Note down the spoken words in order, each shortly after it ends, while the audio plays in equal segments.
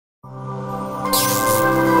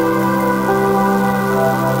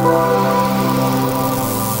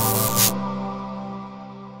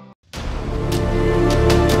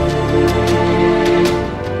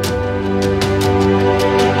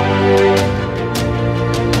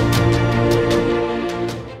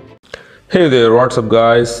Hey there, what's up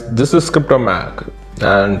guys? This is Crypto Mac,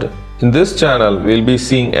 and in this channel we'll be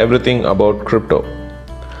seeing everything about crypto.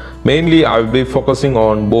 Mainly I will be focusing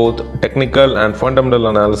on both technical and fundamental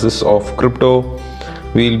analysis of crypto.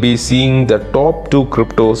 We'll be seeing the top two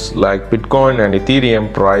cryptos like Bitcoin and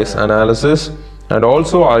Ethereum price analysis, and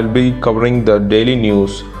also I'll be covering the daily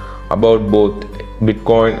news about both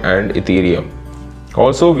Bitcoin and Ethereum.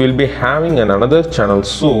 Also, we'll be having another channel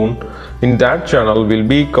soon. In that channel, we'll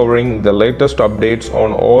be covering the latest updates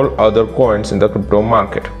on all other coins in the crypto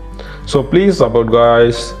market. So please support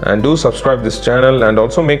guys and do subscribe this channel, and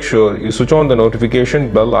also make sure you switch on the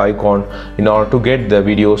notification bell icon in order to get the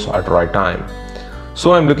videos at the right time.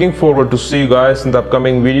 So I'm looking forward to see you guys in the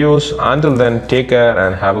upcoming videos. Until then, take care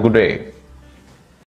and have a good day.